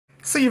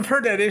So you've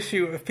heard that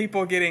issue of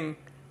people getting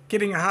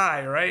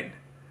high, right?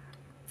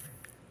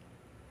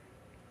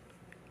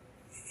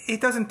 It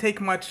doesn't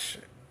take much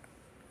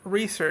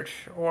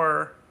research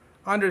or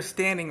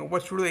understanding of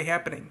what's really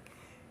happening.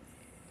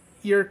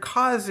 You're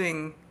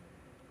causing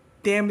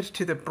damage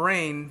to the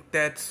brain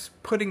that's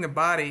putting the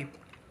body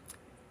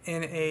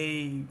in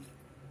a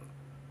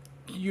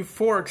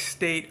euphoric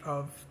state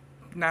of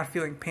not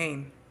feeling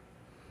pain.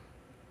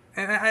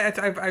 And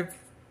I've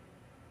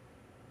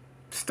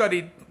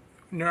studied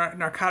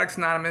Narcotics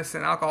Anonymous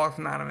and Alcoholics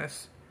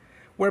Anonymous,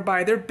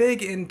 whereby they're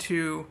big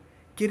into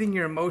getting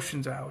your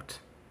emotions out.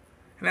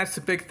 And that's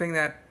the big thing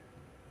that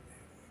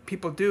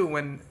people do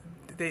when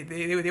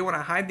they want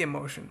to hide the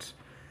emotions.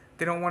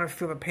 They don't want to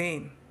feel the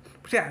pain.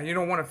 But yeah, you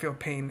don't want to feel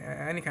pain,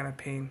 any kind of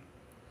pain.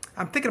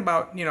 I'm thinking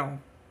about,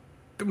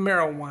 the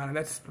marijuana.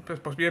 That's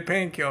supposed to be a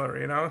painkiller,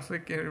 It's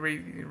like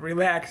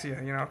relax you,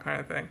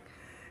 kind of thing.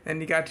 And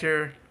you got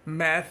your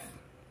meth.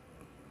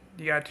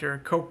 You got your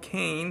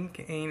cocaine.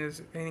 Cocaine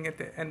is anything at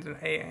the end of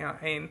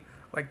ain,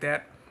 like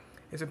that,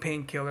 is a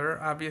painkiller.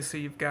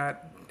 Obviously, you've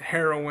got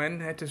heroin.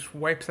 That just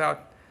wipes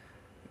out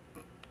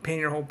pain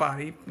in your whole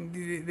body.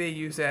 They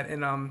use that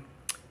in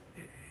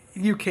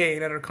UK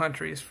and other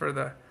countries for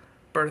the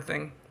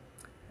birthing.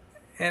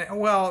 And,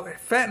 well,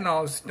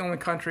 fentanyl is the only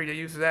country that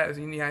uses that is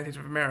in the United States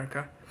of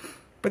America.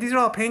 But these are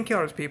all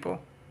painkillers,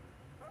 people.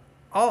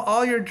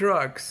 All your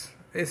drugs,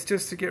 it's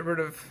just to get rid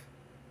of...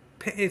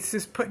 It's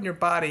just putting your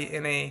body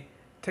in a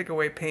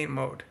take-away pain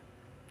mode.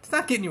 It's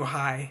not getting you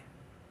high.